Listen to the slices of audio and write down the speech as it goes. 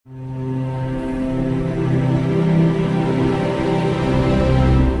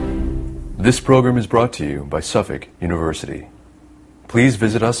This program is brought to you by Suffolk University. Please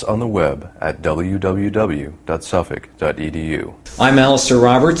visit us on the web at www.suffolk.edu. I'm Alistair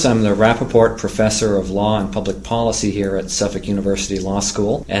Roberts. I'm the Rappaport Professor of Law and Public Policy here at Suffolk University Law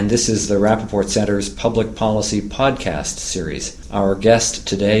School, and this is the Rappaport Center's Public Policy Podcast series. Our guest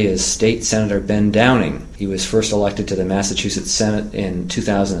today is State Senator Ben Downing. He was first elected to the Massachusetts Senate in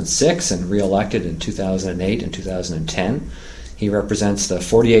 2006 and re-elected in 2008 and 2010. He represents the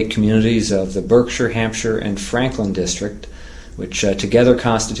 48 communities of the Berkshire, Hampshire, and Franklin District, which together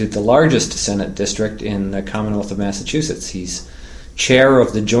constitute the largest Senate district in the Commonwealth of Massachusetts. He's chair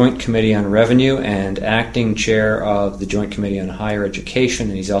of the Joint Committee on Revenue and acting chair of the Joint Committee on Higher Education,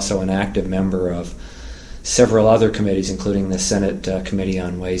 and he's also an active member of several other committees, including the Senate Committee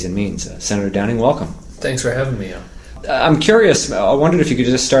on Ways and Means. Senator Downing, welcome. Thanks for having me on. I'm curious, I wondered if you could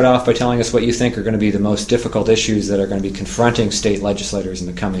just start off by telling us what you think are going to be the most difficult issues that are going to be confronting state legislators in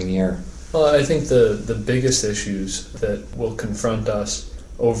the coming year. Well, I think the biggest issues that will confront us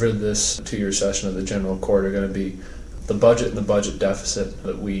over this two-year session of the General Court are going to be the budget and the budget deficit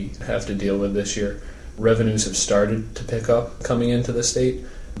that we have to deal with this year. Revenues have started to pick up coming into the state,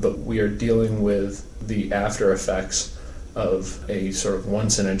 but we are dealing with the after effects of a sort of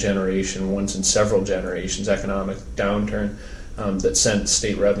once-in-a-generation, once-in-several-generations economic downturn that sent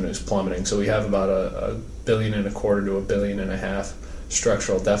state revenues plummeting. So we have about $1.25 billion to $1.5 billion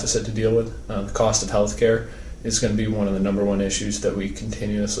structural deficit to deal with. The cost of health care is going to be one of the number one issues that we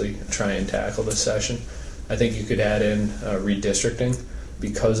continuously try and tackle this session. I think you could add in redistricting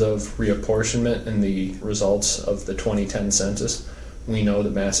because of reapportionment and the results of the 2010 census. We know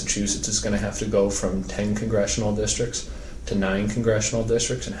that Massachusetts is going to have to go from 10 congressional districts to 9 congressional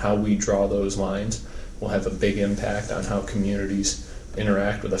districts, and how we draw those lines will have a big impact on how communities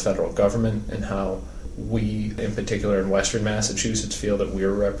interact with the federal government and how we, in particular in Western Massachusetts, feel that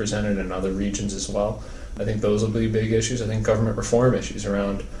we're represented in other regions as well. I think those will be big issues. I think government reform issues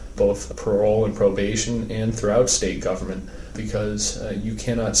around both parole and probation and throughout state government, because you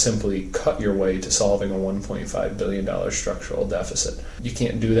cannot simply cut your way to solving a $1.5 billion structural deficit. You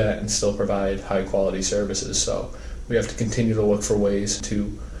can't do that and still provide high-quality services. So we have to continue to look for ways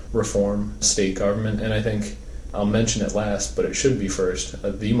to reform state government, and I think I'll mention it last, but it should be first,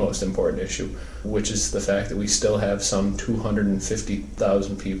 the most important issue, which is the fact that we still have some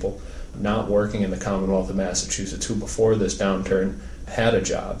 250,000 people not working in the Commonwealth of Massachusetts who before this downturn had a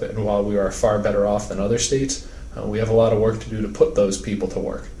job. And while we are far better off than other states, we have a lot of work to do to put those people to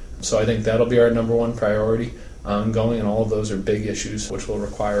work. So I think that'll be our number one priority ongoing, and all of those are big issues which will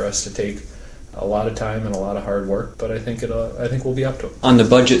require us to take a lot of time and a lot of hard work, but I think we'll be up to it. On the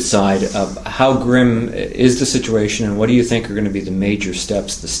budget side, how grim is the situation, and what do you think are going to be the major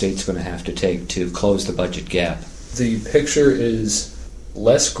steps the state's going to have to take to close the budget gap? The picture is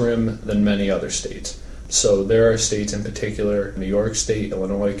less grim than many other states. So there are states in particular, New York State,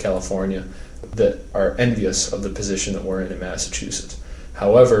 Illinois, California, that are envious of the position that we're in Massachusetts.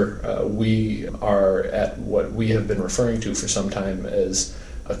 However, we are at what we have been referring to for some time as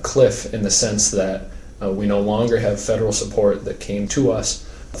a cliff, in the sense that we no longer have federal support that came to us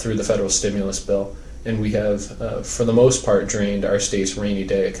through the federal stimulus bill, and we have, for the most part, drained our state's rainy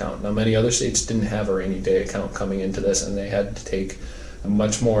day account. Now, many other states didn't have a rainy day account coming into this, and they had to take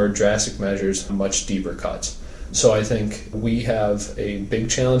much more drastic measures, much deeper cuts. So I think we have a big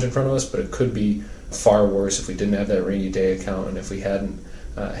challenge in front of us, but it could be far worse if we didn't have that rainy day account and if we hadn't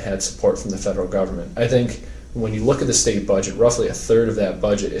had support from the federal government. I think when you look at the state budget, roughly a third of that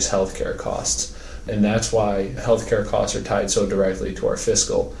budget is healthcare costs. And that's why healthcare costs are tied so directly to our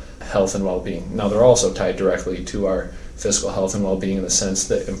fiscal health and well-being. Now, they're also tied directly to our fiscal health and well-being in the sense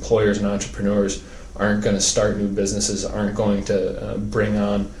that employers and entrepreneurs aren't going to start new businesses, aren't going to bring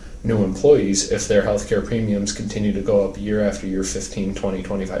on new employees if their healthcare premiums continue to go up year after year 15, 20,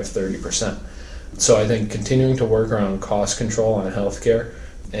 25, 30%. So I think continuing to work around cost control on healthcare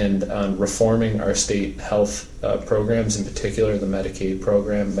and on reforming our state health programs, in particular the Medicaid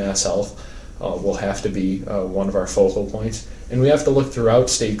program, Mass Health, will have to be one of our focal points. And we have to look throughout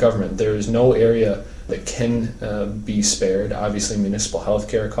state government. There is no area that can be spared. Obviously, municipal health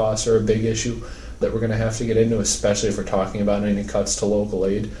care costs are a big issue that we're going to have to get into, especially if we're talking about any cuts to local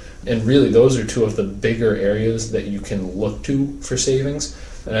aid. And really, those are two of the bigger areas that you can look to for savings.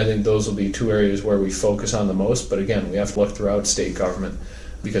 And I think those will be two areas where we focus on the most. But again, we have to look throughout state government,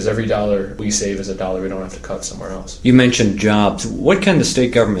 because every dollar we save is a dollar we don't have to cut somewhere else. You mentioned jobs. What can the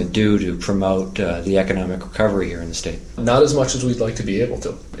state government do to promote the economic recovery here in the state? Not as much as we'd like to be able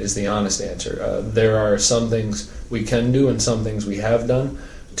to, is the honest answer. There are some things we can do and some things we have done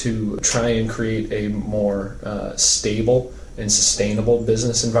to try and create a more stable and sustainable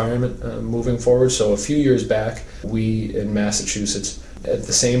business environment moving forward. So a few years back, we in Massachusetts at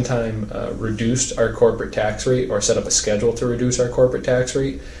the same time reduced our corporate tax rate, or set up a schedule to reduce our corporate tax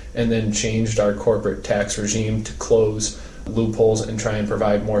rate, and then changed our corporate tax regime to close loopholes and try and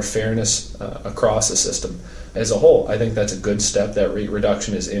provide more fairness across the system as a whole. I think that's a good step. That rate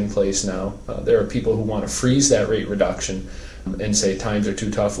reduction is in place now. There are people who want to freeze that rate reduction and say times are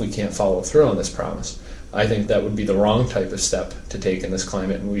too tough, we can't follow through on this promise. I think that would be the wrong type of step to take in this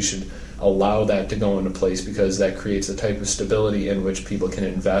climate, and we should allow that to go into place, because that creates the type of stability in which people can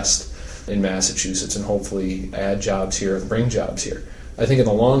invest in Massachusetts and hopefully add jobs here and bring jobs here. I think in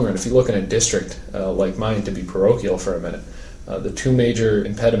the long run, if you look in a district like mine, to be parochial for a minute, the two major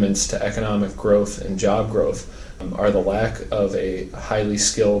impediments to economic growth and job growth are the lack of a highly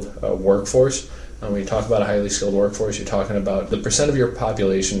skilled workforce. When you talk about a highly skilled workforce, you're talking about the percent of your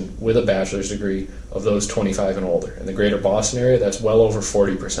population with a bachelor's degree of those 25 and older. In the greater Boston area, that's well over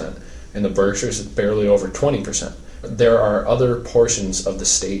 40%. In the Berkshires, it's barely over 20%. There are other portions of the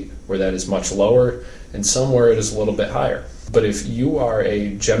state where that is much lower, and some where it is a little bit higher. But if you are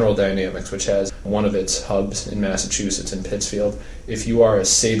a General Dynamics, which has one of its hubs in Massachusetts, in Pittsfield, if you are a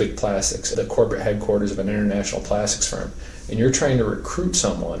Sabic Plastics, the corporate headquarters of an international plastics firm, and you're trying to recruit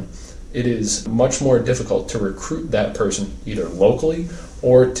someone, it is much more difficult to recruit that person either locally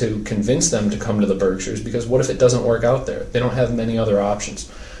or to convince them to come to the Berkshires, because what if it doesn't work out there? They don't have many other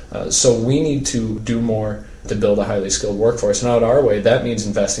options. So we need to do more to build a highly skilled workforce. And out our way, that means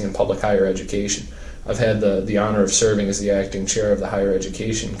investing in public higher education. I've had the honor of serving as the acting chair of the Higher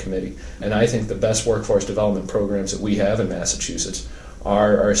Education Committee, and I think the best workforce development programs that we have in Massachusetts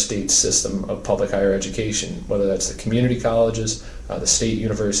are our state system of public higher education, whether that's the community colleges, the state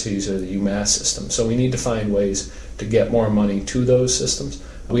universities, or the UMass system. So we need to find ways to get more money to those systems.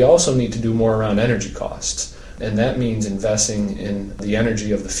 We also need to do more around energy costs, and that means investing in the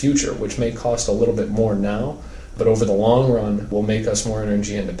energy of the future, which may cost a little bit more now, but over the long run will make us more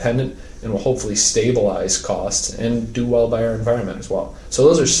energy independent and will hopefully stabilize costs and do well by our environment as well. So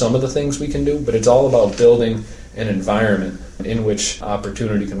those are some of the things we can do, but it's all about building an environment in which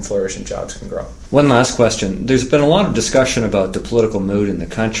opportunity can flourish and jobs can grow. One last question. There's been a lot of discussion about the political mood in the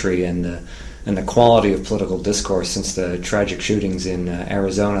country and the quality of political discourse since the tragic shootings in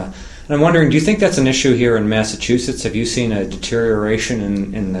Arizona. And I'm wondering, do you think that's an issue here in Massachusetts? Have you seen a deterioration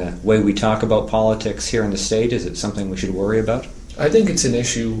in the way we talk about politics here in the state? Is it something we should worry about? I think it's an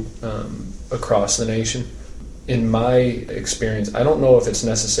issue across the nation. In my experience, I don't know if it's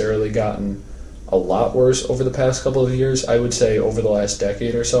necessarily gotten a lot worse over the past couple of years. I would say over the last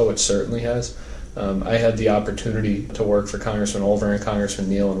decade or so, it certainly has. I had the opportunity to work for Congressman Olver and Congressman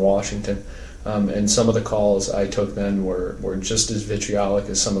Neal in Washington, and some of the calls I took then were just as vitriolic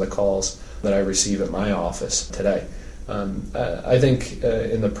as some of the calls that I receive at my office today. I think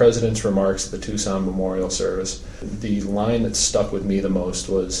in the President's remarks at the Tucson Memorial Service, the line that stuck with me the most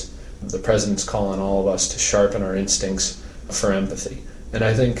was the President's call on all of us to sharpen our instincts for empathy. And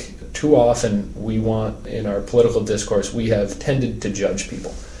I think too often in our political discourse, we have tended to judge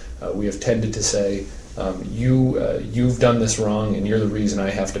people. We have tended to say, you've done this wrong and you're the reason I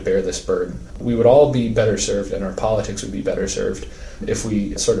have to bear this burden. We would all be better served, and our politics would be better served, if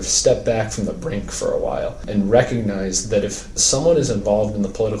we sort of step back from the brink for a while and recognize that if someone is involved in the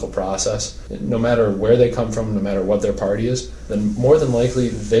political process, no matter where they come from, no matter what their party is, then more than likely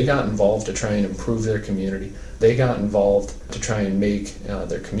they got involved to try and improve their community. They got involved to try and make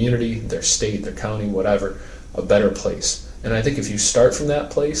their community, their state, their county, whatever, a better place. And I think if you start from that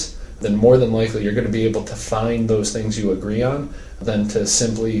place, then more than likely you're going to be able to find those things you agree on than to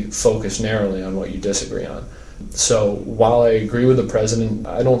simply focus narrowly on what you disagree on. So while I agree with the President,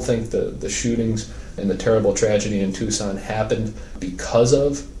 I don't think the shootings and the terrible tragedy in Tucson happened because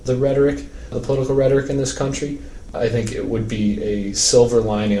of the rhetoric, the political rhetoric in this country. I think it would be a silver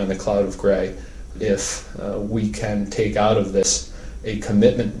lining on the cloud of gray if we can take out of this a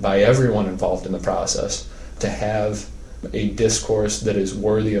commitment by everyone involved in the process to have a discourse that is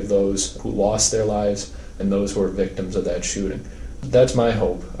worthy of those who lost their lives and those who are victims of that shooting. That's my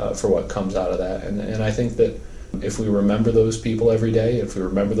hope for what comes out of that. And I think that if we remember those people every day, if we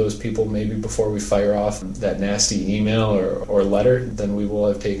remember those people maybe before we fire off that nasty email or letter, then we will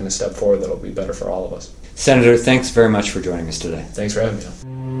have taken a step forward that will be better for all of us. Senator, thanks very much for joining us today. Thanks for having me.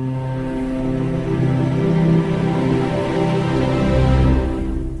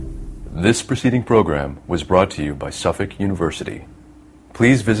 This preceding program was brought to you by Suffolk University.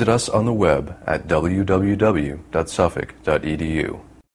 Please visit us on the web at www.suffolk.edu.